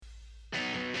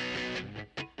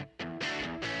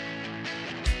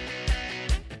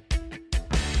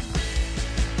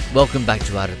Welcome back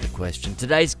to Out of the Question.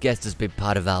 Today's guest has been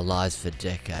part of our lives for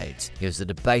decades. He was a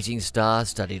debating star,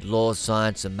 studied law,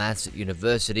 science and maths at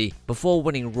university before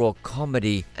winning raw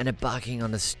comedy and embarking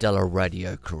on a stellar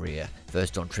radio career,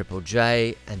 first on Triple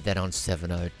J and then on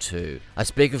 702. I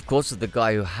speak, of course, of the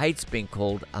guy who hates being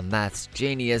called a maths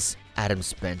genius, Adam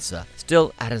Spencer.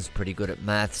 Still, Adam's pretty good at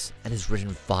maths and has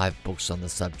written 5 books on the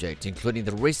subject, including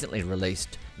the recently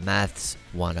released Maths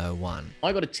 101.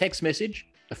 I got a text message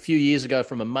a few years ago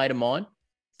from a mate of mine,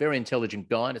 very intelligent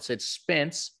guy, and it said,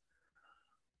 Spence,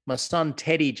 my son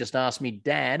Teddy just asked me,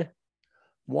 Dad,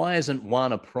 why isn't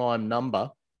 1 a prime number?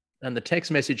 And the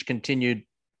text message continued,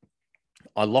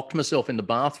 I locked myself in the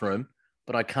bathroom,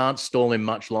 but I can't stall him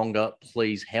much longer.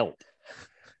 Please help.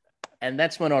 And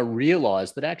that's when I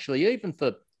realized that actually, even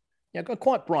for, a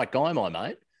quite bright guy, my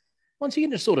mate, once you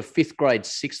get into sort of 5th grade,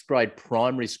 6th grade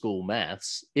primary school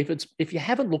maths, if you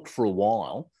haven't looked for a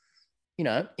while,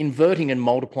 inverting and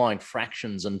multiplying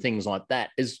fractions and things like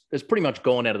that is pretty much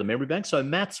gone out of the memory bank. So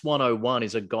Maths 101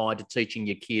 is a guide to teaching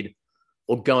your kid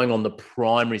or going on the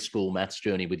primary school maths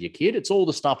journey with your kid. It's all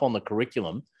the stuff on the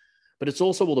curriculum, but it's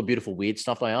also all the beautiful, weird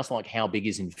stuff they ask, like how big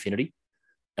is infinity?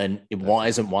 And why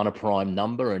isn't 1 a prime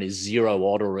number? And is 0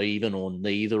 odd or even or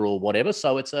neither or whatever?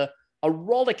 So it's a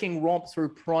rollicking romp through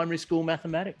primary school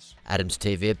mathematics. Adam's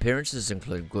TV appearances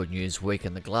include Good News Week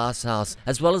and The Glass House,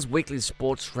 as well as weekly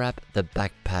sports wrap The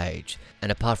Back Page.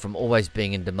 And apart from always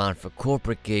being in demand for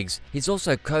corporate gigs, he's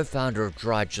also co-founder of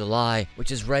Dry July, which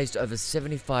has raised over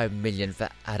 $75 million for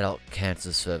adult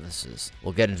cancer services.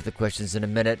 We'll get into the questions in a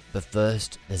minute, but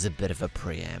first, there's a bit of a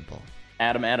preamble.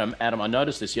 Adam, I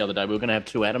noticed this the other day. We were going to have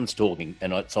 2 Adams talking,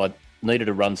 so I needed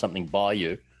to run something by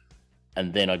you.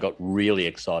 And then I got really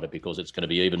excited because it's going to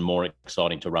be even more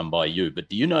exciting to run by you. But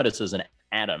do you notice as an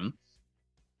Adam,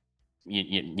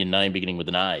 your name beginning with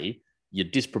an A, you're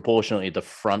disproportionately at the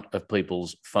front of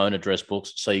people's phone address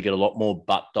books, so you get a lot more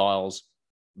butt dials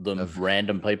than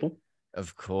random people?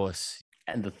 Of course.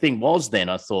 And the thing was then,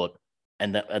 I thought,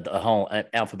 and the whole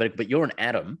alphabetical, but you're an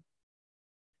Adam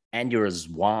and you're a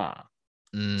Zwa.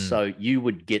 So you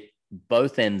would get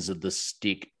both ends of the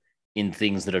stick in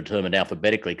things that are determined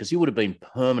alphabetically, because you would have been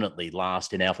permanently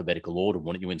last in alphabetical order,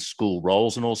 wouldn't you, in school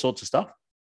roles and all sorts of stuff?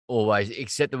 Always,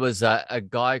 except there was a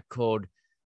guy called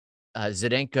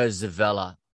Zdenko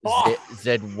Zavella,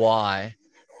 ZY,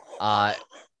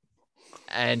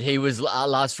 and he was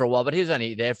last for a while, but he was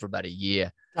only there for about a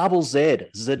year. Double Z,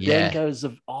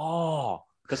 Zdenko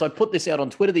because I put this out on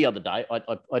Twitter the other day. I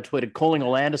tweeted, calling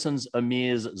all Andersons,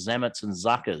 Amirs, Zamets, and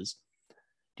Zuckers.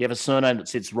 Do you have a surname that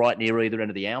sits right near either end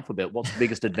of the alphabet? What's the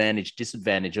biggest advantage,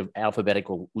 disadvantage of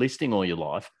alphabetical listing all your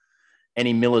life?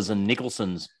 Any Millers and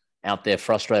Nicholsons out there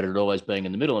frustrated at always being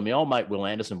in the middle? And my old mate Will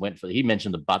Anderson he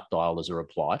mentioned the butt dial as a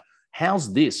reply.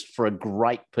 How's this for a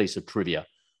great piece of trivia?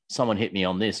 Someone hit me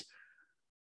on this.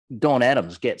 Don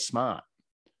Adams, Get Smart.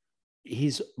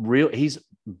 His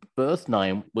birth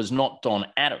name was not Don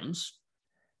Adams.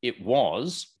 It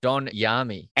was Don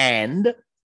Yami. And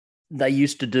they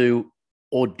used to do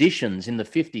auditions in the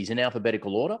 50s in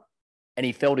alphabetical order, and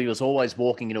he felt he was always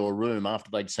walking into a room after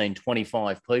they'd seen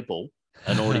 25 people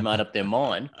and already made up their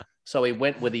mind. So he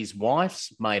went with his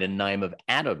wife's maiden name of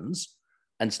Adams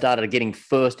and started getting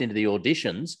first into the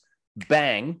auditions.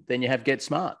 Bang, then you have Get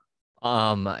Smart.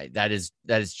 That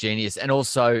is genius. And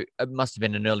also, it must have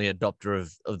been an early adopter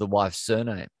of the wife's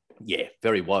surname. Yeah,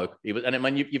 very woke. He was, and I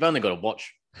mean, you've only got to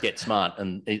watch Get Smart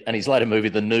and his later movie,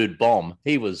 The Nude Bomb.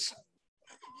 He was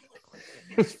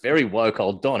very woke,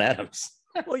 old Don Adams.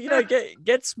 Well,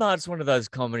 Get Smart's one of those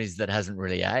comedies that hasn't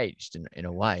really aged in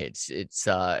a way. It's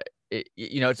not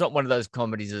one of those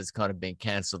comedies that's kind of been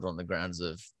cancelled on the grounds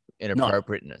of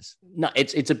inappropriateness. No,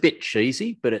 it's a bit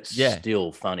cheesy, but it's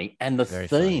still funny. And the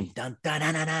theme,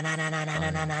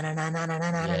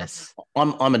 yes.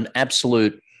 I'm an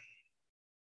absolute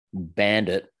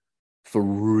bandit for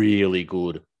really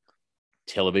good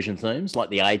television themes, like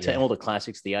the A-Team, all the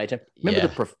classics, the A-Team.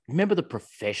 Remember the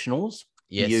Professionals?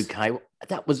 Yes. The UK.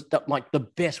 That was like the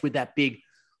best with that big,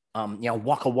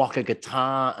 waka waka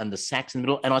guitar and the sax in the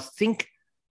middle. And I think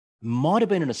might have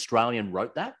been an Australian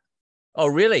wrote that. Oh,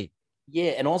 really?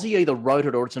 Yeah, an Aussie either wrote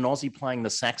it or it's an Aussie playing the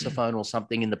saxophone or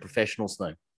something in the Professionals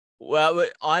theme. Well,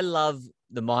 I love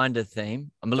the Minder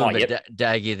theme. I'm a little bit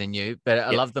daggier than you, but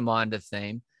I love the Minder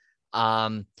theme.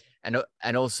 And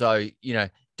also,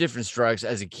 Different Strokes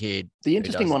as a kid. The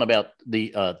interesting one about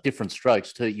the Different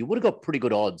Strokes too, you would have got pretty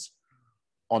good odds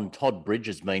on Todd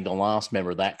Bridges being the last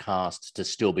member of that cast to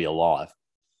still be alive.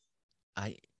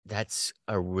 That's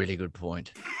a really good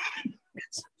point.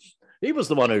 He was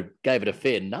the one who gave it a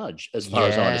fair nudge, as far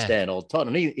as I understand, old Todd,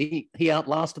 and he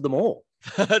outlasted them all.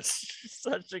 That's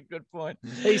such a good point.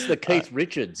 He's the Keith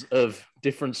Richards of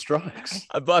different strokes.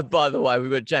 By the way,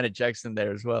 we've got Janet Jackson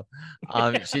there as well.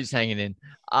 She's hanging in.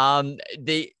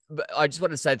 I just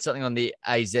want to say something on the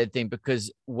AZ thing,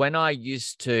 because when I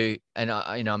used to, and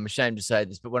I'm ashamed to say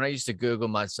this, but when I used to Google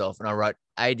myself and I wrote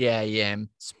ADAM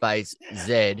space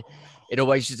Z, it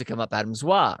always used to come up Adam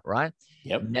Zwar, right?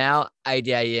 Yep. Now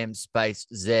ADAM space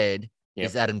Z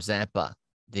is Adam Zampa,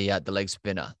 the leg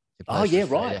spinner. Oh yeah,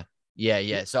 right.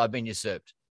 Yeah. So I've been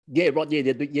usurped. Yeah, right.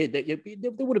 Yeah.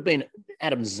 There would have been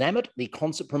Adam Zammit, the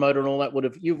concert promoter, and all that. Would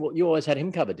have you always had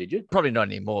him covered? Did you? Probably not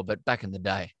anymore, but back in the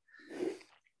day.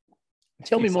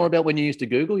 Tell me more about when you used to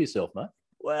Google yourself, mate.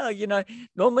 Well,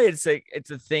 normally it's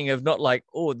a thing of not like,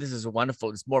 oh, this is wonderful.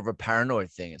 It's more of a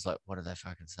paranoid thing. It's like, what are they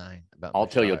fucking saying about? I'll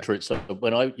tell you a truth. So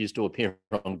when I used to appear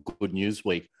on Good News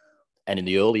Week, and in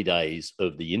the early days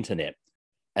of the internet,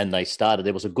 and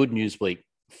there was a Good News Week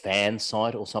fan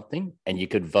site or something, and you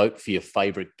could vote for your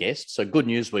favorite guest. So Good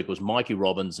News Week was Mikey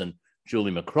Robbins and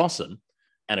Julie McCrossan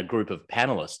and a group of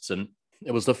panelists. And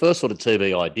it was the first sort of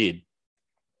TV I did.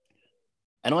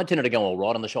 And I tended to go all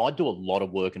right on the show. I'd do a lot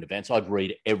of work in advance. I'd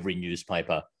read every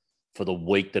newspaper for the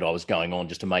week that I was going on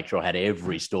just to make sure I had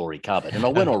every story covered. And I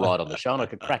went all right on the show and I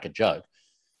could crack a joke.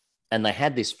 And they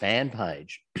had this fan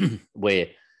page where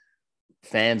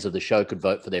fans of the show could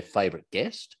vote for their favorite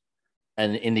guest.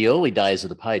 And in the early days of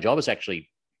the page, I was actually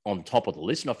on top of the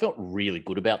list, and I felt really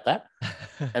good about that.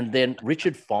 And then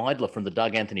Richard Feidler from the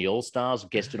Doug Anthony All-Stars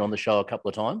guested on the show a couple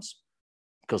of times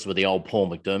because of the old Paul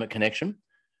McDermott connection.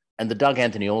 And the Doug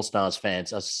Anthony All-Stars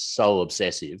fans are so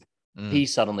obsessive. He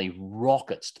suddenly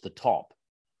rockets to the top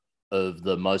of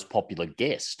the most popular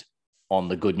guest on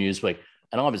the Good News Week.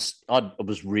 And I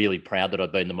was really proud that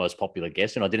I'd been the most popular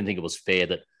guest, and I didn't think it was fair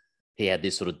that he had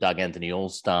this sort of Doug Anthony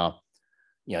All-Star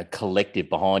collective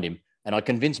behind him. And I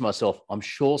convinced myself, I'm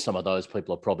sure some of those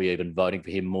people are probably even voting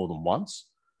for him more than once.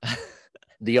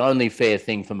 The only fair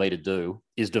thing for me to do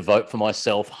is to vote for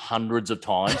myself hundreds of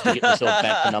times to get myself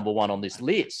back to number one on this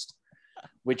list,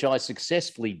 which I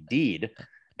successfully did.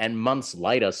 And months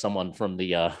later, someone from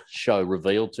the show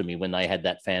revealed to me when they had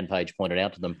that fan page pointed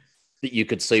out to them that you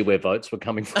could see where votes were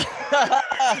coming from.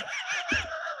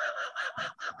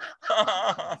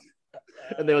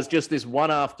 And there was just this one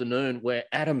afternoon where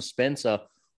Adam Spencer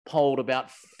polled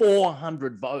about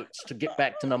 400 votes to get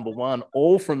back to number one,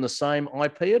 all from the same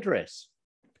IP address.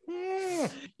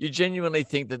 You genuinely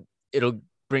think that it'll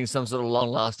bring some sort of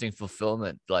long-lasting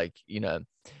fulfillment, like,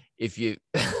 if you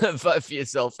vote for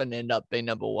yourself and end up being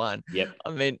number one? Yep.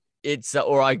 I mean, it's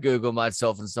or I Google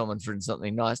myself and someone's written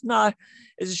something nice. No,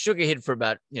 it's a sugar hit for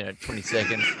about 20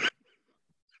 seconds.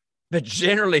 But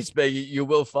generally speaking, you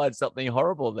will find something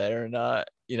horrible there, and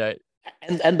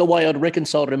And the way I'd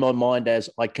reconciled it in my mind as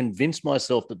I convinced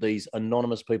myself that these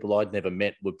anonymous people I'd never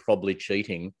met were probably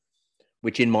cheating,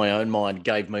 which in my own mind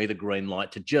gave me the green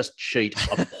light to just cheat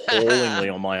appallingly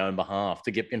on my own behalf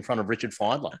to get in front of Richard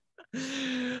Feidler.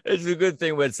 It's a good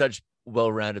thing we're such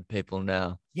well-rounded people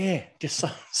now. Yeah, just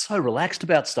so relaxed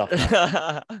about stuff.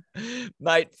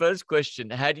 Mate, first question.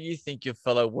 How do you think your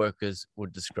fellow workers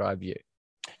would describe you?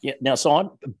 Yeah, now, so I'm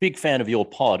a big fan of your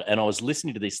pod, and I was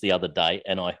listening to this the other day,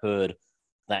 and I heard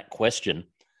that question.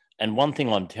 And one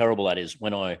thing I'm terrible at is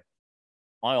when I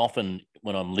often,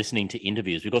 when I'm listening to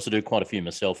interviews, we've got to do quite a few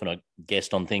myself, and I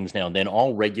guest on things now and then,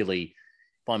 I'll regularly,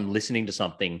 if I'm listening to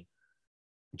something,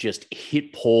 just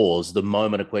hit pause the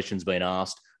moment a question's been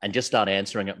asked and just start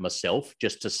answering it myself,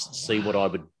 just to see what I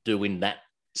would do in that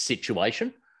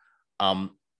situation. And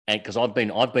because I've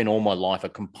been all my life a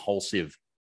compulsive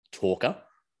talker,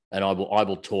 and I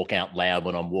will talk out loud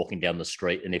when I'm walking down the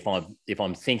street. And if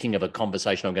I'm thinking of a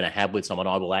conversation I'm going to have with someone,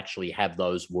 I will actually have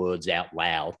those words out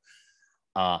loud.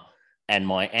 And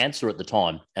my answer at the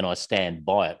time, and I stand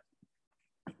by it,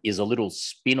 is a little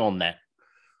spin on that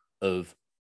of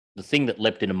the thing that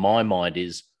leapt into my mind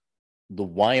is the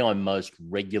way I'm most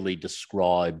regularly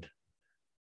described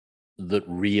that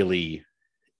really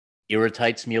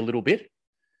irritates me a little bit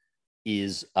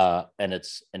is, and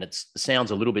it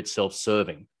sounds a little bit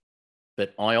self-serving,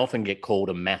 but I often get called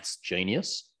a maths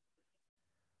genius.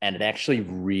 And it actually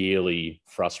really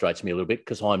frustrates me a little bit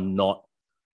because I'm not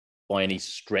by any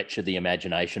stretch of the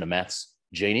imagination a maths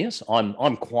genius.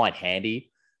 I'm quite handy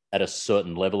at a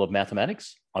certain level of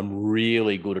mathematics. I'm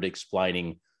really good at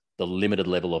explaining the limited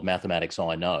level of mathematics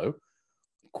I know,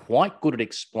 quite good at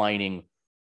explaining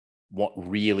what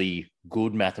really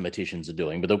good mathematicians are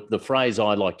doing. But the phrase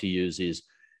I like to use is,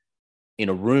 in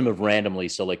a room of randomly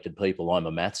selected people, I'm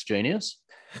a maths genius.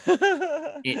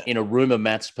 in a room of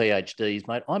maths PhDs,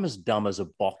 mate, I'm as dumb as a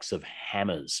box of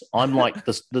hammers. I'm like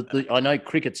I know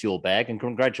cricket's your bag, and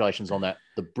congratulations on that,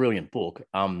 the brilliant book.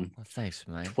 Well, thanks,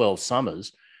 mate. 12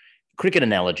 Summers. Cricket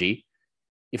analogy.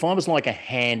 If I was like a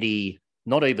handy,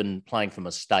 not even playing for my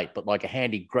state, but like a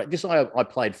handy grade. I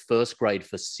played first grade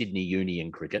for Sydney Uni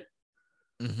in cricket,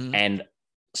 and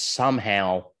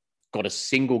somehow got a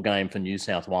single game for New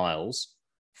South Wales,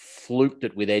 fluked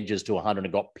it with edges to 100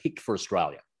 and got picked for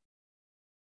Australia.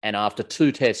 And after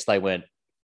 2 tests, they went,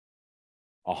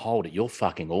 "Oh, hold it, you're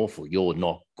fucking awful. You're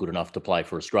not good enough to play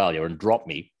for Australia," and dropped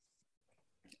me.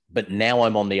 But now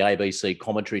I'm on the ABC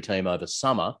commentary team over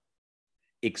summer,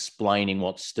 explaining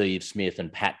what Steve Smith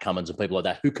and Pat Cummins and people like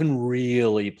that who can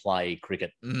really play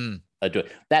cricket are doing.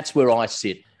 That's where I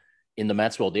sit in the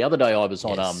maths world. The other day I was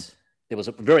on, it was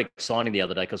very exciting the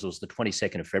other day because it was the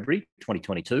 22nd of February,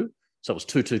 2022. So it was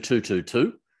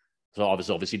 22222. So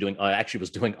I actually was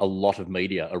doing a lot of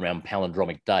media around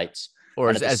palindromic dates. Or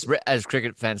as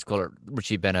cricket fans call it,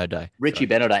 Richie Benno Day. Richie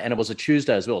Benno Day. And it was a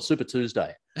Tuesday as well, Super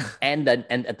Tuesday. and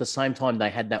at the same time, they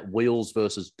had that wheels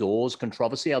versus doors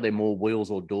controversy. Are there more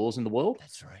wheels or doors in the world?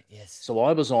 That's right, yes. So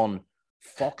I was on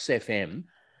Fox FM,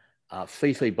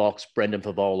 Fifi Box, Brendan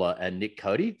Favola, and Nick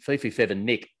Cody. Fifi, Fev, and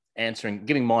Nick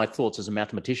giving my thoughts as a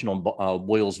mathematician on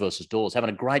wheels versus doors, having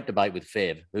a great debate with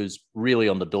Fev, who's really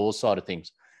on the doors side of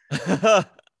things.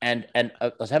 and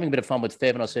I was having a bit of fun with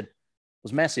Fev, and I said, I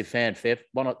was a massive fan, Fev.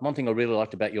 One thing I really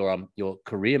liked about your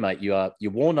career, mate, you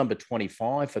wore number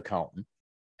 25 for Carlton,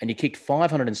 and you kicked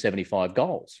 575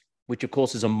 goals, which of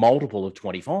course is a multiple of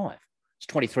 25. It's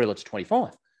 23, let's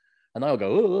 25. And they'll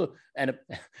go, oh, and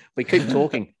we keep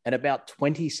talking. And about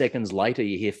 20 seconds later,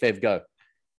 you hear Fev go,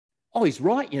 "Oh, he's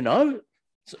right, you know."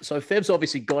 So Fev's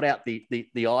obviously got out the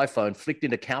iPhone, flicked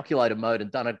into calculator mode and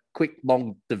done a quick,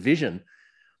 long division.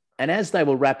 And as they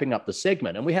were wrapping up the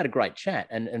segment, and we had a great chat,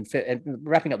 and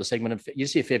wrapping up the segment, and you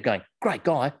see Fev going, "Great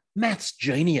guy, maths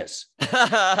genius." And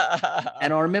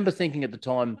I remember thinking at the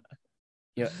time,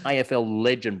 AFL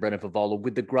legend Brendan Favola,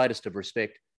 with the greatest of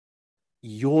respect,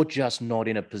 you're just not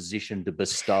in a position to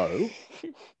bestow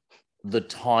the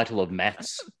title of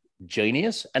maths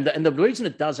genius. And the reason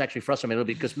it does actually frustrate me a little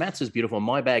bit, because maths is beautiful.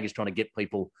 My bag is trying to get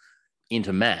people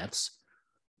into maths.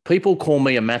 People call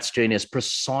me a maths genius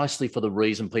precisely for the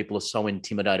reason people are so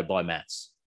intimidated by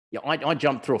maths. I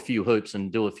jump through a few hoops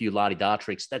and do a few la-di-da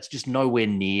tricks. That's just nowhere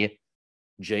near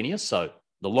genius. So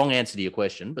the long answer to your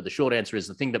question, but the short answer is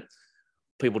the thing that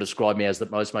people describe me as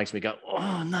that most makes me go,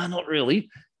 "Oh, no, not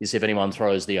really," is if anyone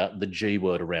throws the G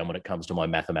word around when it comes to my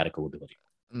mathematical ability.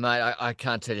 Mate, I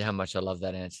can't tell you how much I love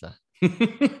that answer.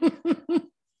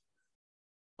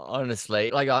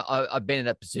 Honestly, like I've been in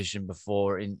that position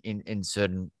before in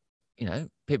certain,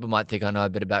 people might think I know a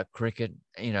bit about cricket,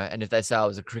 and if they say I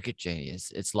was a cricket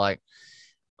genius, it's like,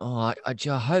 oh,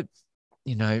 I hope,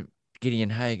 Gideon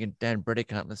Haig and Dan Breddick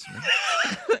can't listen.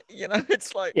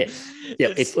 It's like, yeah.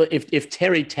 If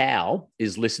Terry Tao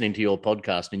is listening to your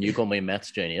podcast and you call me a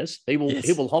maths genius, he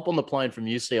will hop on the plane from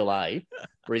UCLA,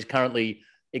 where he's currently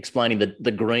explaining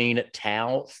the green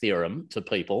Tau theorem to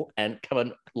people, and come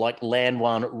and land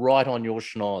one right on your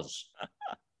schnoz.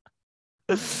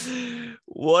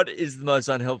 What is the most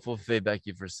unhelpful feedback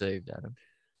you've received, Adam?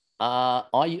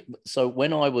 So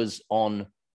when I was on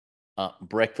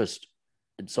breakfast,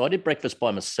 so I did breakfast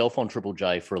by myself on Triple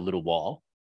J for a little while,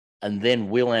 and then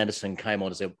Will Anderson came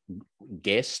on as a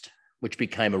guest, which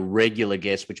became a regular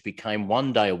guest, which became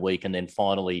one day a week, and then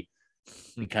finally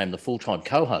became the full-time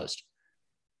co-host.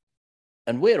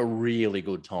 And we had a really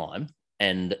good time,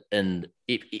 and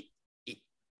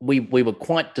we were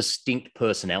quite distinct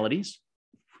personalities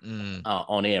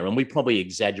on air, and we probably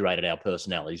exaggerated our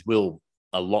personalities. Will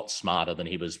a lot smarter than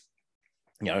he was,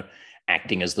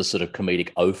 acting as the sort of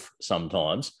comedic oaf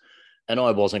sometimes, and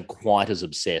I wasn't quite as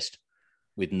obsessed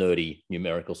with nerdy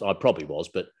numericals. I probably was,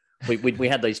 but we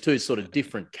had these two sort of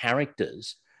different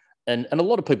characters, and a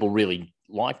lot of people really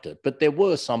liked it. But there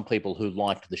were some people who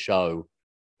liked the show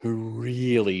who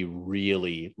really,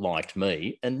 really liked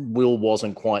me, and Will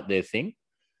wasn't quite their thing.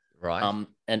 Right.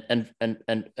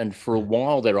 And for a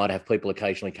while there, I'd have people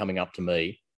occasionally coming up to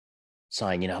me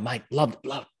saying, "Mate, love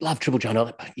Triple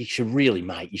J. You should really,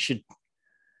 mate, you should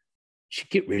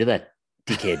get rid of that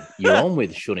dickhead you're on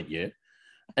with, shouldn't you?"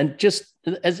 And just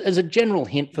as a general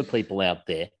hint for people out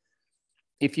there,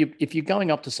 if you're going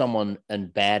up to someone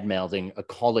and bad-mouthing a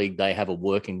colleague they have a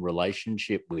working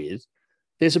relationship with,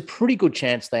 there's a pretty good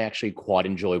chance they actually quite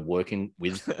enjoy working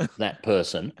with that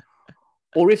person.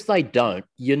 Or if they don't,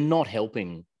 you're not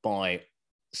helping by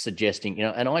suggesting,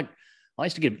 and I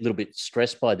used to get a little bit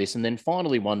stressed by this. And then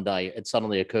finally one day it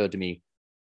suddenly occurred to me,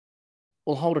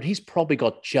 well, hold it. He's probably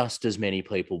got just as many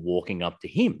people walking up to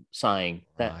him saying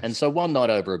that. Right. And so one night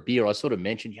over a beer, I sort of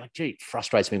mentioned, gee, it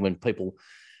frustrates me when people,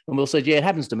 and Will said, yeah, it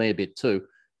happens to me a bit too.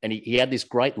 And he had this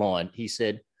great line. He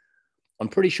said, I'm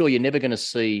pretty sure you're never going to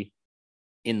see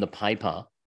in the paper,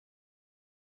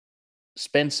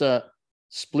 Spencer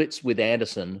splits with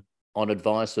Anderson on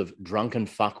advice of drunken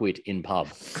fuckwit in pub.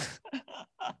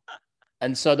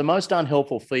 And so the most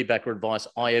unhelpful feedback or advice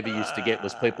I ever used to get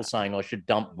was people saying I should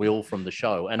dump Will from the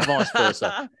show, and vice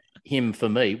versa, him for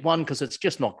me. One, because it's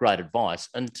just not great advice.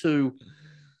 And two,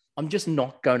 I'm just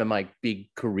not going to make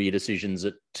big career decisions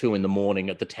at 2 a.m.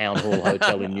 at the Town Hall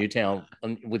Hotel in Newtown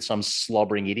with some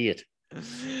slobbering idiot.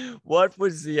 What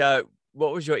was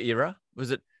your era?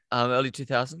 Was it early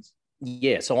 2000s?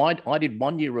 Yeah. So I did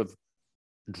 1 year of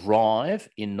Drive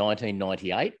in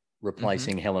 1998,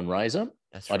 replacing Helen Razor.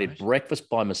 That's I right. did Breakfast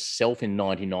by Myself in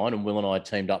 99, and Will and I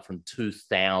teamed up from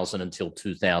 2000 until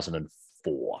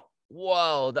 2004.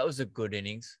 Whoa, that was a good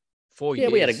innings. 4 Yeah,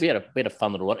 years. we had a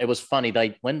fun little one. It was funny.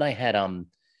 When they had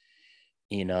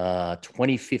in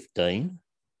 2015,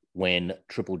 when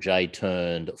Triple J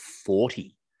turned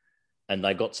 40, and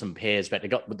they got some pairs back. They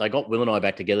got Will and I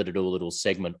back together to do a little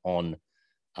segment on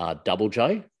Double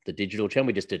J, the digital channel.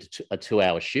 We just did a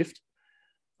 2-hour shift,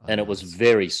 and it was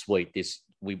very sweet.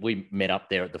 We met up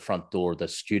there at the front door of the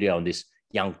studio, and this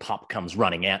young pup comes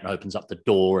running out and opens up the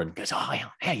door and goes, "Oh,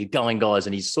 how you going, guys?"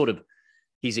 And he's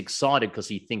excited because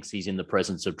he thinks he's in the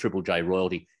presence of Triple J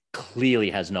royalty.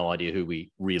 Clearly has no idea who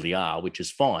we really are, which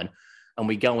is fine. And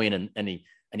we go in and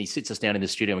he sits us down in the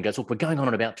studio and goes, "Look, we're going on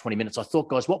in about 20 minutes. I thought,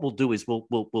 guys, what we'll do is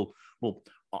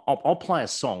I'll play a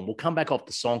song. We'll come back off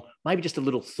the song, maybe just a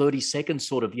little 30-second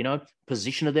sort of,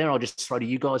 positioner there. I'll just throw to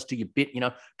you guys, do your bit,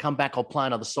 come back, I'll play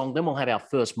another song. Then we'll have our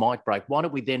first mic break. Why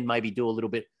don't we then maybe do a little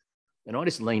bit?" And I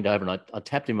just leaned over and I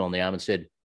tapped him on the arm and said,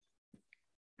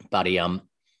 "Buddy,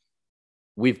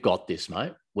 we've got this,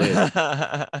 mate. We're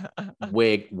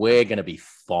going to be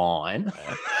fine."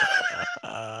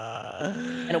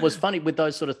 And it was funny with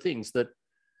those sort of things that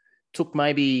took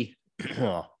maybe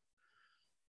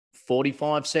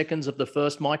 45 seconds of the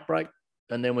first mic break,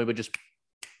 and then we were just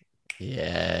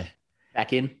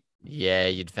back in. Yeah,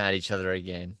 you'd found each other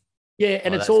again. Yeah,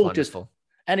 and it's all wonderful.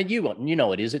 just, and you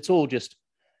know it is. It's all just,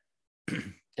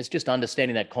 it's just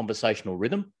understanding that conversational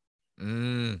rhythm,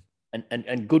 and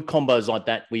good combos like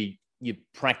that. You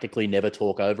practically never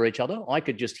talk over each other. I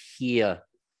could just hear,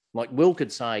 like Will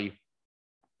could say,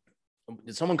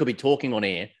 someone could be talking on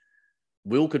air,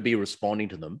 Will could be responding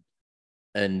to them,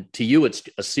 and to you it's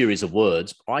a series of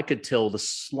words. I could tell the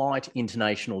slight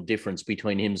intonational difference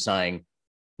between him saying,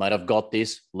 "Mate, I've got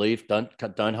this. Leave. Don't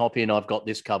hop in. I've got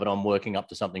this covered. I'm working up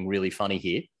to something really funny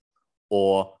here,"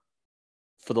 or,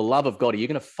 "For the love of God, are you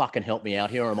going to fucking help me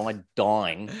out here, or am I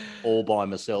dying all by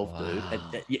myself, dude?"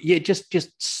 And, yeah,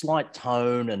 just slight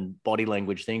tone and body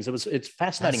language things. It's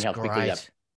fascinating how quickly that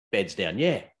beds down.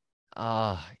 Yeah.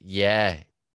 Oh, yeah.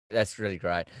 That's really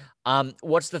great.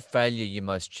 What's the failure you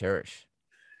most cherish?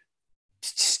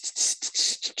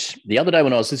 The other day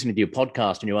when I was listening to your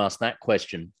podcast and you asked that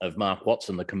question of Mark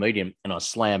Watson, the comedian, and I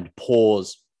slammed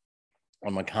pause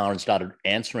on my car and started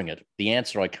answering it, the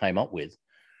answer I came up with.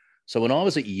 So when I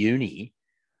was at uni,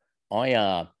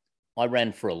 I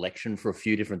ran for election for a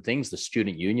few different things, the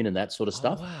student union and that sort of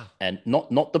stuff. Wow. And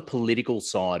not the political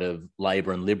side of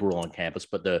Labor and Liberal on campus,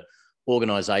 but the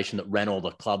organization that ran all the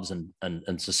clubs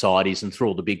and societies and threw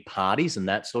all the big parties and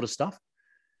that sort of stuff.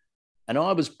 And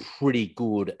I was pretty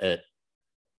good at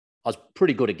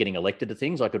getting elected to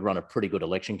things. I could run a pretty good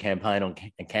election campaign on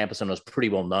campus, and I was pretty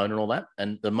well known and all that.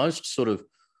 And the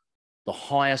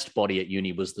highest body at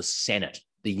uni was the Senate,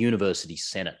 the university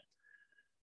Senate.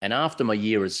 And after my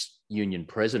year as union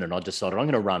president, I decided I'm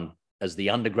going to run as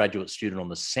the undergraduate student on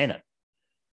the Senate.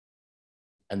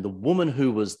 And the woman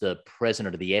who was the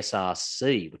president of the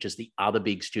SRC, which is the other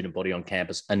big student body on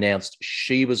campus, announced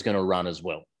she was going to run as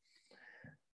well.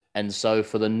 And so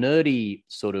for the nerdy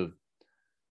sort of,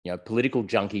 political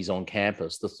junkies on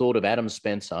campus, the thought of Adam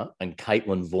Spencer and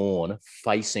Caitlin Vaughan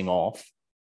facing off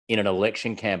in an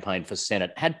election campaign for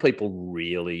Senate had people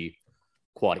really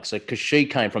quite excited, because she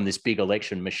came from this big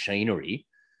election machinery,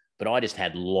 but I just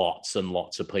had lots and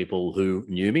lots of people who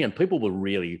knew me, and people were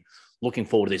really looking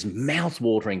forward to this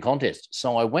mouth-watering contest.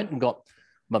 So I went and got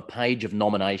my page of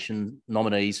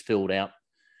nominees filled out,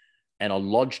 and I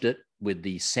lodged it with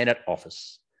the Senate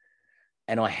office.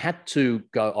 And I had to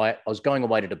go, I was going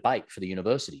away to debate for the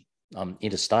university,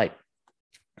 interstate.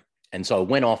 And so I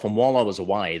went off, and while I was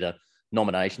away, the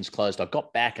nominations closed. I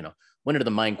got back and I went into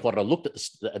the main quad. I looked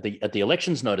at the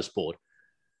elections notice board,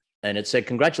 and it said,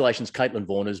 "Congratulations, Caitlin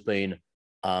Vaughan has been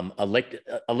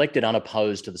elected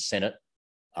unopposed to the Senate.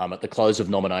 At the close of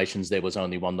nominations, there was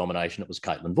only one nomination. It was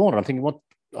Caitlin Vaughan. And I'm thinking, what?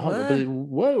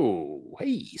 Whoa,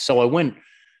 hey. So I went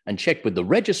and checked with the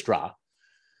registrar,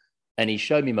 and he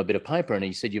showed me my bit of paper, and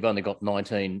he said, you've only got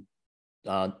 19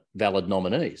 valid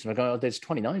nominees. And I go, there's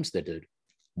 20 names there, dude.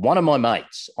 One of my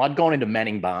mates, I'd gone into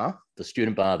Manning Bar, the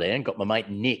student bar there, and got my mate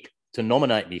Nick to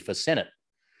nominate me for Senate.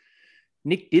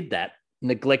 Nick did that,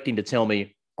 neglecting to tell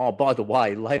me, oh, by the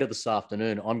way, later this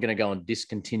afternoon, I'm going to go and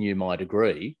discontinue my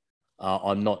degree.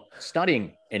 I'm not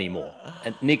studying anymore.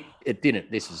 And Nick, it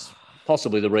didn't. This is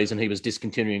possibly the reason he was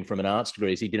discontinuing from an arts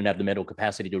degree, is he didn't have the mental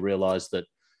capacity to realise that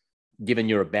given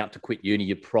you're about to quit uni,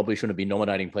 you probably shouldn't be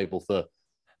nominating people for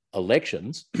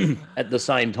elections. At the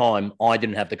same time, I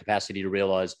didn't have the capacity to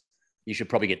realise you should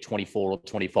probably get 24 or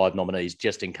 25 nominees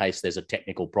just in case there's a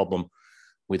technical problem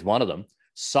with one of them.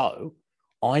 So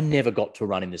I never got to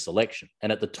run in this election.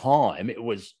 And at the time,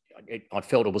 I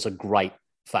felt it was a great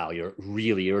failure. It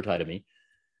really irritated me.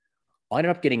 I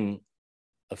ended up getting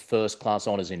a first class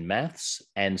honours in maths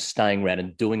and staying around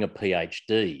and doing a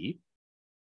PhD.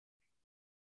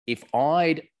 If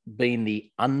I'd been the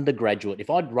undergraduate, if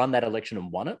I'd run that election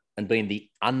and won it and been the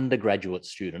undergraduate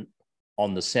student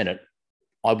on the Senate,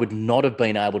 I would not have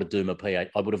been able to do my PhD.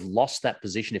 I would have lost that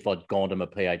position if I'd gone to my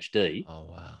PhD. Oh,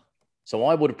 wow. So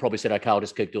I would have probably said, okay, I'll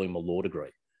just keep doing my law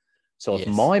degree. So yes.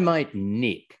 If my mate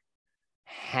Nick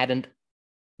hadn't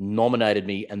nominated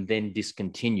me and then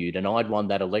discontinued and I'd won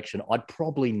that election, I'd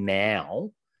probably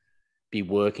now be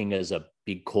working as a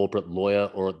big corporate lawyer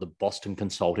or at the Boston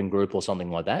Consulting Group or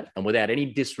something like that. And without any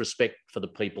disrespect for the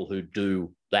people who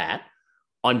do that,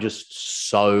 I'm just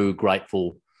so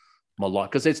grateful my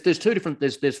life, because there's two different,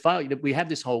 there's failure. We have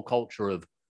this whole culture of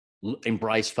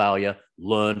embrace failure,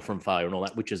 learn from failure and all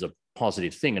that, which is a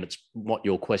positive thing. And it's what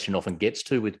your question often gets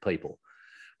to with people.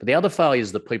 But the other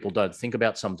failures that people don't think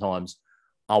about sometimes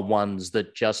are ones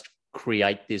that just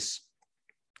create this,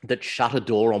 that shut a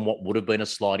door on what would have been a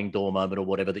sliding door moment or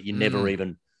whatever, that you never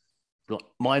even,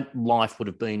 my life would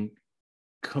have been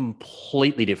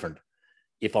completely different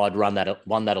if I'd won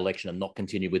that election and not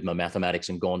continued with my mathematics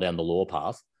and gone down the law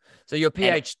path. So your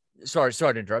PhD, sorry to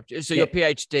interrupt you. So your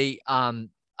PhD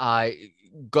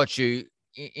got you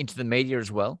into the media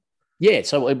as well? Yeah.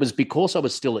 So it was because I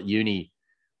was still at uni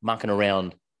mucking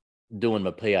around doing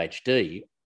my PhD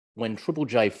when Triple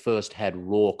J first had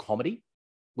Raw Comedy,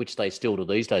 which they still do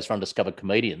these days for undiscovered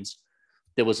comedians.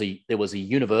 There was a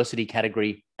university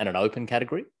category and an open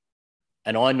category.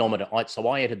 And I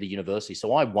entered the university.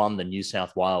 So I won the New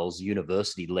South Wales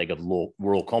university leg of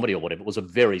Raw Comedy or whatever. It was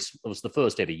the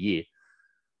first ever year.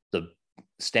 The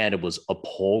standard was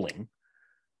appalling.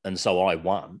 And so I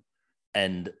won.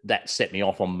 And that set me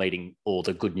off on meeting all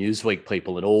the Good News Week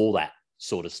people and all that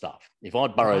sort of stuff. If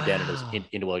I'd burrowed down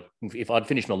if I'd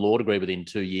finished my law degree within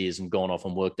 2 years and gone off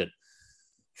and worked at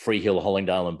Freehill,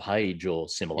 Hollingdale and Page or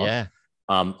similar,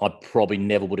 I probably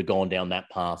never would have gone down that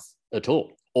path at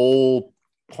all. All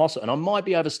possible, and I might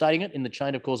be overstating it in the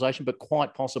chain of causation, but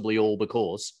quite possibly all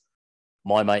because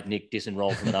my mate Nick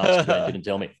disenrolled from an arts degree and didn't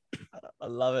tell me. I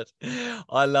love it.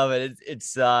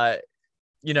 It's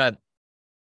you know,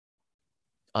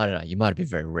 I don't know. You might be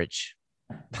very rich.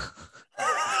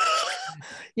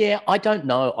 Yeah, I don't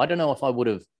know. I don't know if I would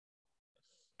have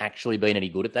actually been any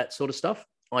good at that sort of stuff.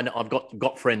 I know I've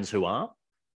got friends who are,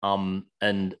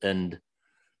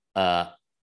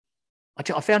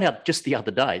 I found out just the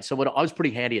other day. So I was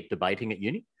pretty handy at debating at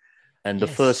uni. And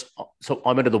so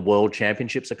I went to the World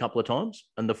Championships a couple of times.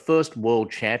 And the first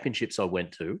World Championships I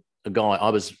went to, I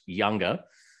was younger.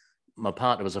 My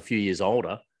partner was a few years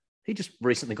older. He just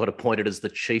recently got appointed as the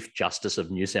Chief Justice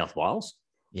of New South Wales.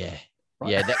 Yeah.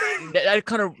 Right? Yeah. That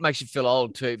kind of makes you feel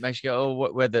old too. It makes you go,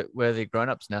 oh, we're the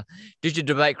grown-ups now. Did you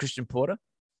debate Christian Porter?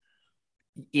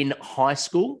 In high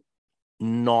school,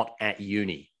 not at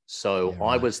uni. So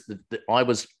I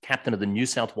was captain of the New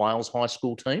South Wales high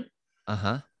school team.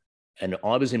 Uh-huh. And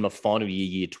I was in my final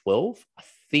year 12. I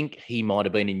think he might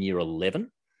have been in year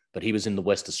 11, but he was in the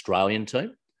West Australian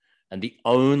team. And the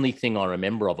only thing I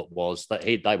remember of it was that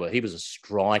he was a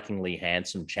strikingly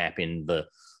handsome chap in the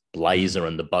blazer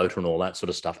and the boater and all that sort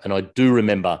of stuff. And I do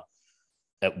remember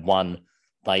at one,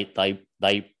 they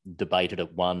debated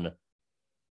at one,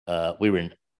 we were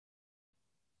in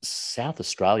South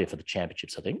Australia for the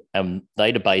championships, I think. And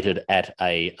they debated at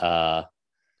a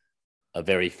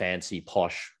very fancy,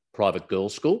 posh private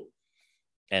girls' school.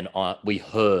 And we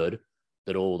heard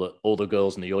that all the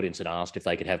girls in the audience had asked if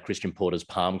they could have Christian Porter's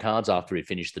palm cards after he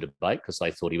finished the debate because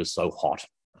they thought he was so hot.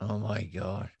 Oh, my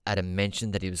God. Adam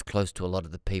mentioned that he was close to a lot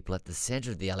of the people at the centre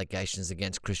of the allegations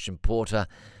against Christian Porter,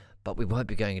 but we won't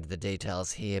be going into the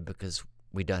details here because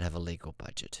we don't have a legal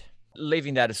budget.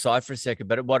 Leaving that aside for a second,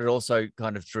 but what it also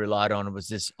kind of threw light on was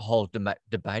this whole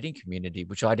debating community,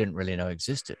 which I didn't really know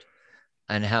existed,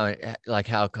 and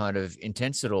how kind of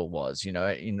intense it all was,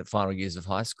 in the final years of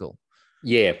high school.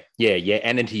 Yeah,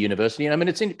 and into university. And I mean,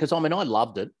 it's because I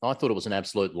loved it. I thought it was an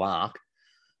absolute lark.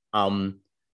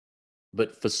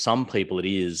 But for some people,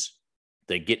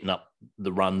 they're getting up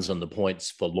the runs and the points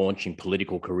for launching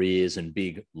political careers and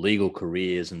big legal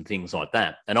careers and things like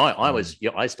that. And I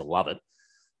used to love it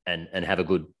and have a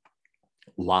good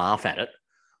laugh at it.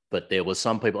 But there were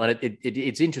some people, and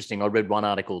it's interesting. I read one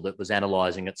article that was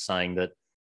analysing it, saying that,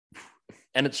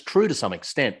 and it's true to some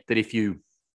extent, that if you're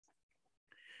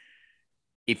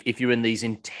in these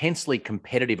intensely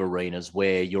competitive arenas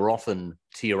where you're often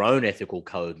to your own ethical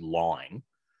code lying,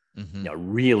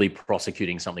 really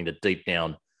prosecuting something that deep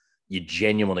down you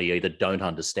genuinely either don't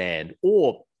understand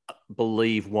or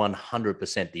believe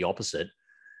 100% the opposite,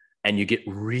 and you get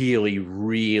really,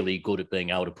 really good at being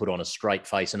able to put on a straight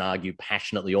face and argue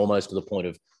passionately, almost to the point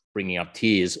of bringing up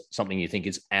tears, something you think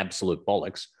is absolute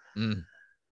bollocks.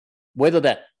 Whether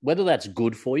that's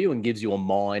good for you and gives you a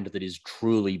mind that is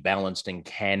truly balanced and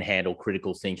can handle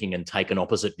critical thinking and take an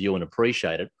opposite view and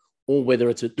appreciate it, or whether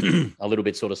it's a little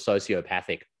bit sort of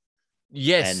sociopathic.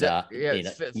 Yes, and,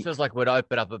 it feels like we'd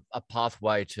open up a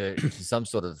pathway to some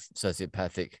sort of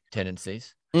sociopathic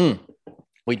tendencies.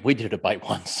 We did a debate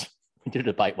once. We did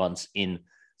a debate once in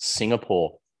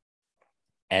Singapore,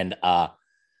 and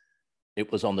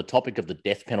it was on the topic of the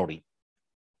death penalty.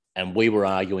 And we were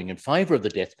arguing in favour of the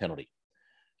death penalty.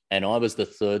 And I was the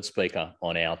third speaker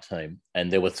on our team.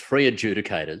 And there were three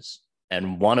adjudicators.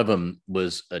 And one of them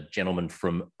was a gentleman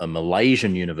from a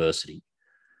Malaysian university.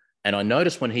 And I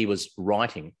noticed when he was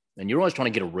writing, and you're always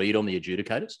trying to get a read on the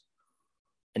adjudicators,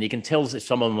 and you can tell if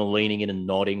some of them are leaning in and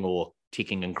nodding or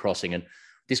ticking and crossing. And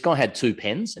this guy had two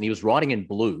pens, and he was writing in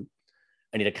blue.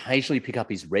 And he'd occasionally pick up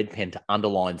his red pen to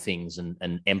underline things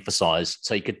and emphasize.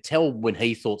 So you could tell when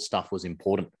he thought stuff was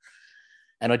important.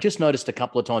 And I just noticed a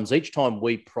couple of times, each time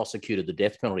we prosecuted the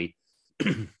death penalty,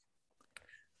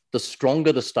 the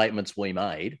stronger the statements we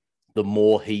made, the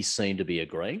more he seemed to be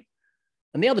agreeing.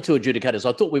 And the other two adjudicators,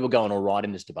 I thought we were going all right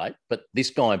in this debate, but this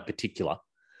guy in particular.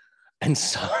 And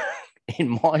so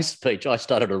in my speech, I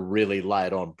started to really lay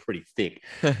it on pretty thick.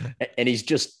 And he's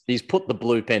put the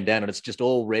blue pen down and it's just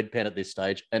all red pen at this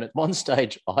stage. And at one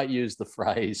stage, I used the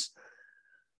phrase,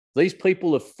 "These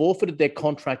people have forfeited their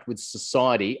contract with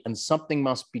society and something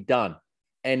must be done.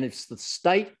 And if the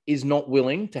state is not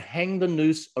willing to hang the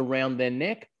noose around their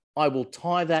neck, I will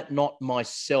tie that knot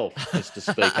myself, Mr.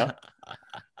 Speaker."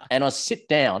 And I sit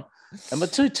down and my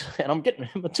two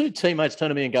teammates turn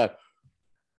to me and go,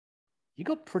 "You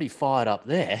got pretty fired up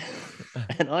there."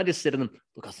 And I just said to them,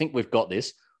 "Look, I think we've got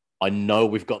this. I know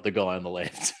we've got the guy on the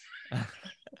left."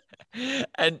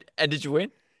 And did you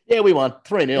win? Yeah, we won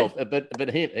 3-0.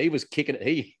 But he was kicking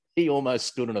it. He almost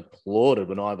stood and applauded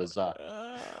when I was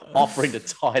offering to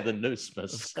tie the noose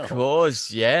myself. Of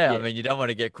course, yeah. I mean, you don't want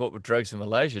to get caught with drugs in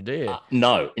Malaysia, do you?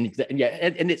 No.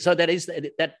 So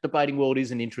that debating world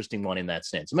is an interesting one in that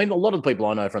sense. I mean, a lot of the people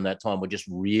I know from that time were just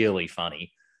really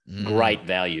funny, great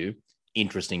value,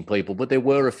 interesting people. But there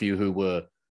were a few who were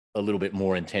a little bit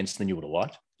more intense than you would have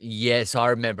liked. Yes, I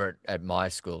remember it at my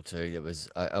school too.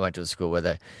 I went to a school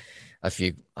where a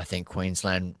few, I think,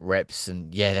 Queensland reps,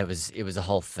 and yeah, it was a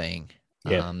whole thing.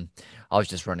 Yeah. I was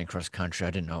just running cross country.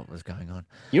 I didn't know what was going on.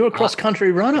 You were a cross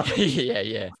country runner.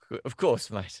 Yeah. Of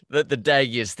course, mate. The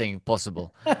daggiest thing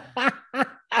possible.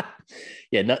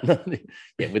 Yeah, no,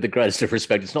 with the greatest of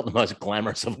respect, it's not the most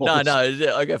glamorous of all.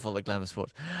 No, I go for the glamour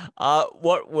sports.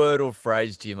 What word or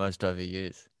phrase do you most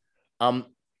overuse?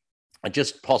 I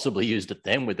just possibly used it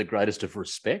then with the greatest of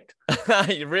respect.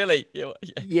 Really?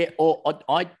 Yeah, or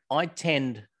I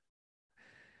tend,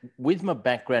 with my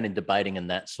background in debating and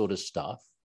that sort of stuff,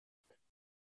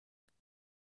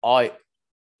 I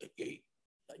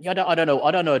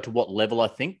don't know to what level I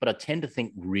think, but I tend to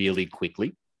think really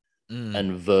quickly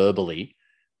and verbally,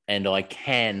 and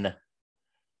I'm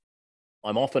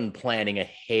often planning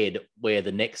ahead where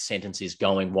the next sentence is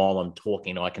going while I'm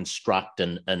talking. I construct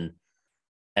and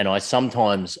I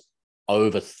sometimes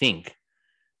overthink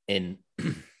in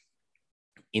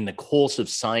the course of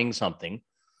saying something,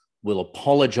 will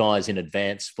apologize in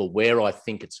advance for where I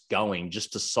think it's going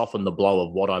just to soften the blow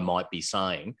of what I might be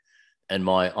saying. And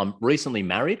I'm recently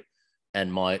married,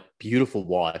 and my beautiful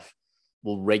wife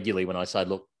will regularly, when I say,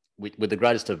 "Look, with the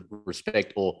greatest of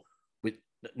respect," or with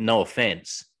no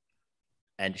offense,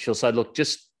 and she'll say, "Look,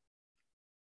 just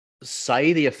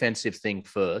say the offensive thing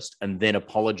first and then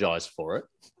apologize for it.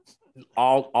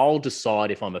 I'll decide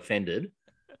if I'm offended,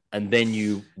 and then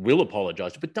you will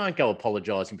apologize. But don't go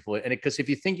apologizing before. And because if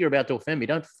you think you're about to offend me,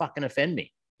 don't fucking offend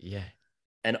me. Yeah.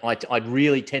 And I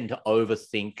really tend to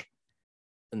overthink.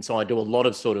 And so I do a lot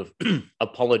of sort of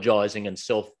apologizing and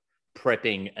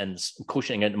self-prepping and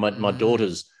cushioning. And my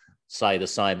daughters say the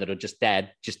same, that are just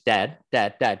dad, just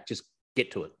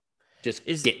get to it. Just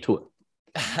get to it.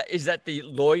 Is that the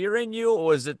lawyer in you,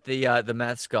 or is it the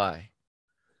maths guy?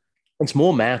 It's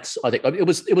more maths, I think. It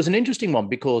was an interesting one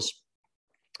because,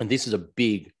 and this is a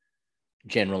big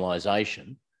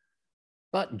generalization,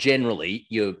 but generally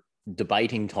your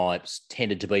debating types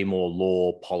tended to be more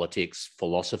law, politics,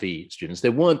 philosophy students.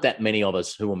 There weren't that many of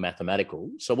us who were mathematical.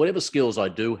 So whatever skills I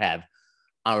do have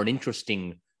are an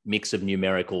interesting mix of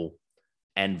numerical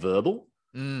and verbal.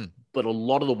 But a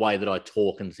lot of the way that I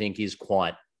talk and think is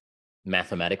quite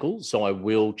mathematical. So I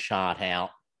will chart out,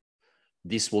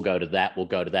 this will go to that, will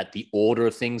go to that. The order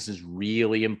of things is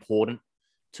really important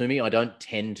to me. I don't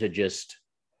tend to just,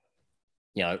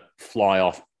 fly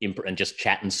off and just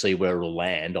chat and see where it'll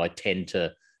land. I tend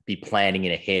to be planning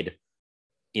in ahead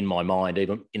in my mind,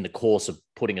 even in the course of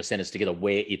putting a sentence together,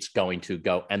 where it's going to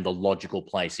go and the logical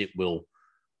place it will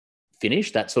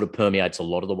finish. That sort of permeates a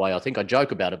lot of the way I think. I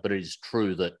joke about it, but it is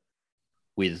true that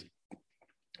with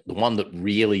the one that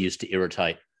really used to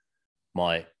irritate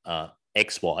my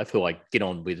ex-wife, who I get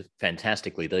on with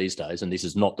fantastically these days, and this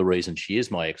is not the reason she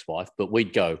is my ex-wife, but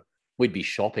we'd be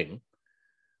shopping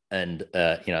and,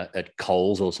 at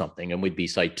Coles or something, and we'd be,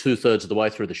 say, 2/3 of the way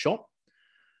through the shop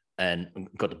and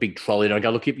got the big trolley, and I go,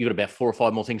 look, you've got about 4 or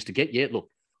 5 more things to get. Yeah, look,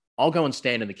 I'll go and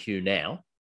stand in the queue now.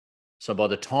 So by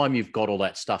the time you've got all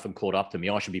that stuff and caught up to me,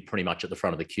 I should be pretty much at the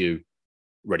front of the queue,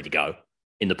 ready to go.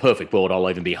 In the perfect world, I'll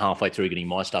even be halfway through getting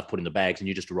my stuff put in the bags, and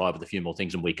you just arrive with a few more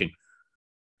things, and we can.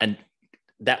 And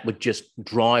that would just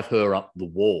drive her up the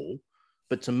wall.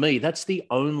 But to me, that's the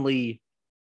only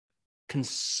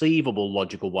conceivable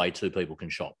logical way two people can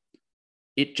shop.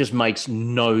 It just makes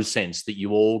no sense that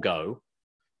you all go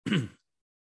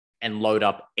and load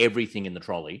up everything in the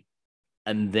trolley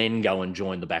and then go and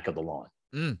join the back of the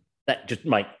line. That just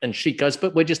and she goes,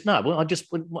 but I just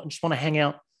want to hang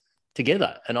out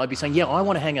together. And I'd be saying, yeah, I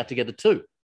want to hang out together too,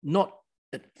 not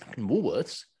at fucking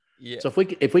Woolworths. Yeah. So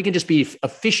if we can just be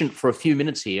efficient for a few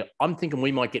minutes here, I'm thinking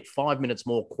we might get 5 minutes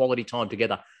more quality time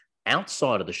together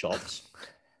outside of the shops.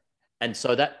 And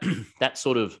so that's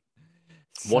sort of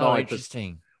what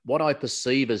I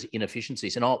perceive as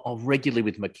inefficiencies. And I'll regularly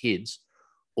with my kids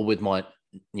or with my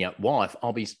wife,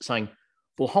 I'll be saying,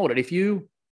 well, hold it.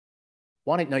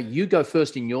 Why don't you go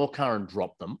first in your car and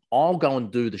drop them? I'll go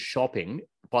and do the shopping.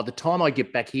 By the time I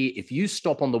get back here, if you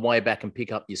stop on the way back and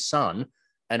pick up your son,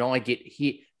 and I get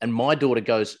here and my daughter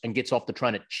goes and gets off the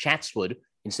train at Chatswood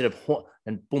instead of,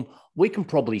 and boom, we can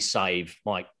probably save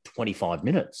like 25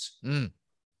 minutes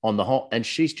on the whole. And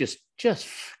she's just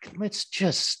let's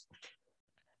just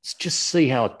see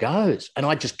how it goes. And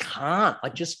I just can't.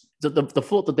 The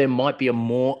thought that there might be a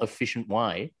more efficient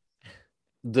way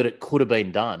that it could have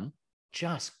been done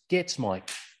just gets my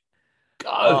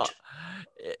goat.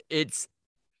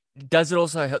 Does it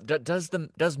also help?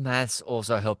 Does maths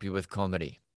also help you with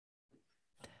comedy?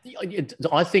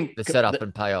 I think the setup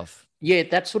and payoff. Yeah,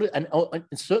 that sort of, and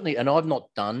certainly, and I've not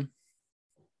done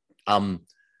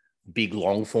big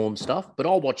long form stuff, but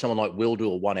I'll watch someone like Will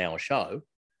do a 1 hour show,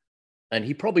 and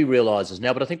he probably realizes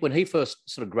now. But I think when he first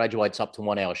sort of graduates up to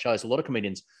 1 hour shows, a lot of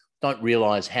comedians don't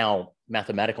realize how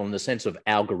mathematical, in the sense of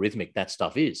algorithmic, that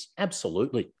stuff is.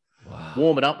 Absolutely. Wow.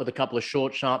 Warm it up with a couple of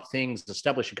short, sharp things,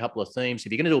 establish a couple of themes.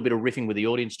 If you're going to do a bit of riffing with the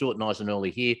audience, do it nice and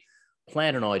early here.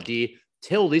 Plan an idea.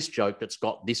 Tell this joke that's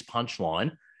got this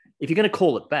punchline. If you're going to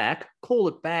call it back.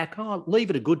 Leave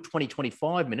it a good 20,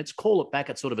 25 minutes. Call it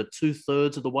back at sort of a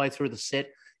 2/3 of the way through the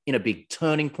set in a big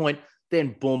turning point.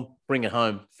 Then, boom, bring it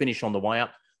home, finish on the way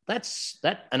up. That's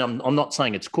that. And I'm not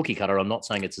saying it's cookie cutter. I'm not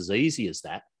saying it's as easy as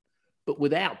that. But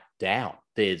without doubt,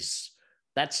 that's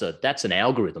an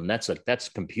algorithm. That's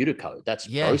computer code. That's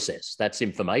process. That's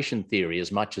information theory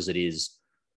as much as it is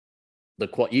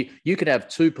you could have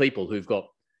two people who've got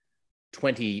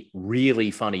 20 really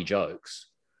funny jokes.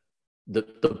 The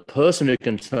person who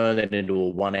can turn that into a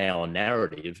 1 hour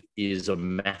narrative is a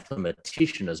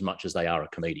mathematician as much as they are a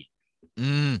comedian.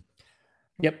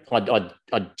 Yep,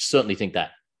 I certainly think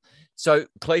that. So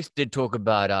Cleese did talk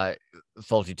about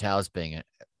faulty towers being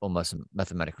almost a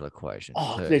mathematical equation.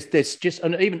 Oh, there's just,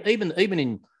 and even in,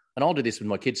 and I'll do this with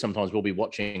my kids sometimes. We'll be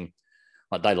watching,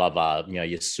 like they love your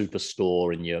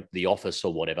Superstore and The Office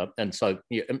or whatever. And so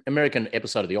American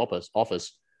episode of The Office,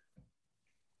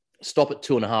 stop at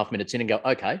 2.5 minutes in and go,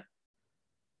 okay,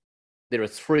 there are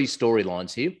 3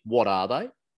 storylines here. What are they?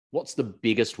 What's the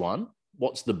biggest one?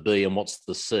 what's the B and what's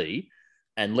the C,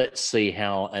 and let's see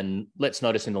how, and let's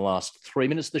notice in the last 3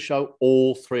 minutes of the show,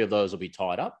 all three of those will be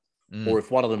tied up. Or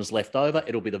if one of them is left over,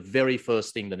 it'll be the very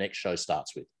first thing the next show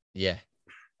starts with. Yeah.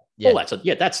 All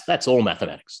that's all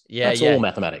mathematics. That's all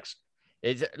mathematics.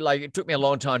 It's like, it took me a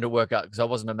long time to work out, because I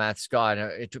wasn't a maths guy, and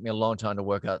it took me a long time to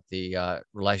work out the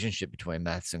relationship between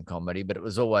maths and comedy, but it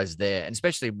was always there, and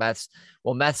especially maths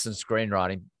and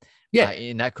screenwriting.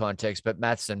 In that context, but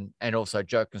maths and also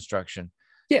joke construction.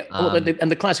 Yeah,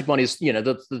 and the classic one is,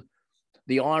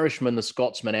 the Irishman, the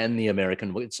Scotsman, and the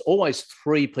American. It's always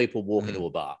three people walk into a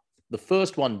bar. The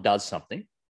first one does something.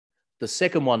 The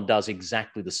second one does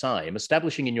exactly the same,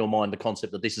 establishing in your mind the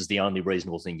concept that this is the only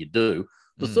reasonable thing you do.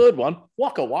 The third one,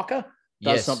 waka waka,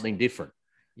 does something different.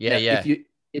 Yeah, now,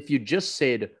 If you just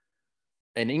said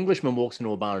an Englishman walks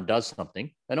into a bar and does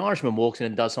something, an Irishman walks in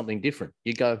and does something different,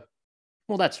 you go,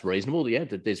 well, that's reasonable. Yeah,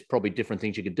 there's probably different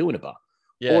things you could do in a bar.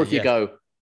 Or if you go,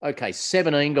 okay,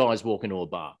 17 guys walk into a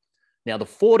bar. Now, the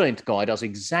 14th guy does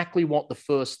exactly what the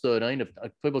first 13 of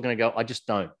people are going to go, I just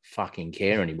don't fucking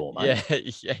care anymore,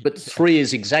 mate. But 3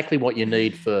 is exactly what you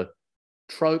need for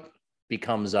trope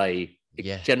becomes a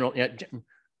general,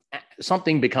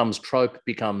 something becomes trope,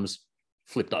 becomes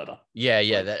flipped over.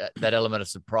 That element of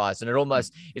surprise. And it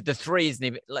almost, if the 3 isn't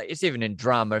even, like, it's even in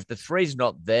drama, if the 3's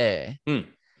not there,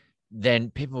 then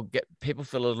people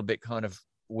feel a little bit kind of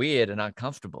weird and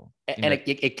uncomfortable. And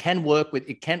it can work with,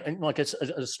 it can, like a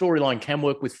storyline can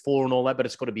work with 4 and all that, but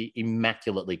it's got to be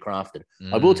immaculately crafted.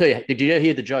 I will tell you, did you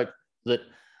hear the joke that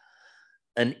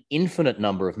an infinite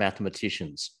number of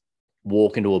mathematicians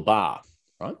walk into a bar,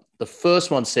 right? The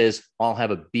first one says, I'll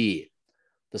have a beer.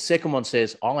 The second one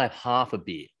says, I'll have half a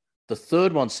beer. The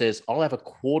third one says, I'll have a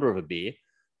quarter of a beer.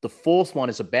 The fourth one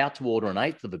is about to order an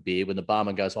eighth of a beer when the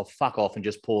barman goes, oh, fuck off, and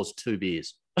just pours 2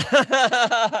 beers.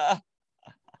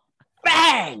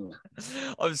 Bang!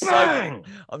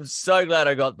 I'm so glad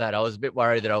I got that. I was a bit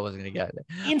worried that I wasn't going to go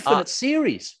there. Infinite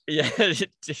series. Yeah.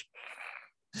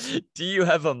 Do you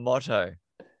have a motto?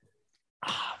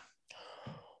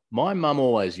 My mum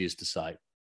always used to say,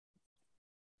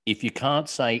 if you can't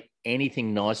say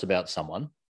anything nice about someone,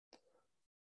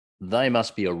 they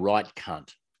must be a right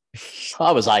cunt.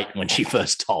 I was 8 when she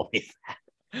first told me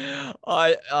that.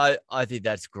 I think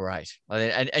that's great.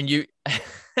 And you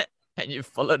and you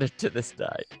followed it to this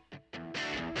day.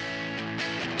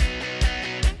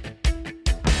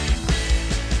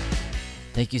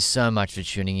 Thank you so much for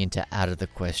tuning in to Out of the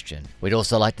Question. We'd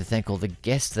also like to thank all the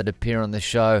guests that appear on the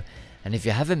show. And if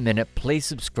you have a minute, please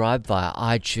subscribe via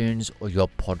iTunes or your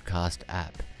podcast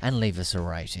app and leave us a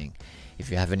rating.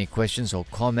 If you have any questions or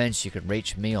comments, you can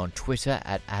reach me on Twitter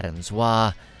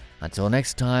 @AdamZwar. Until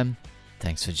next time,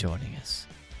 thanks for joining us.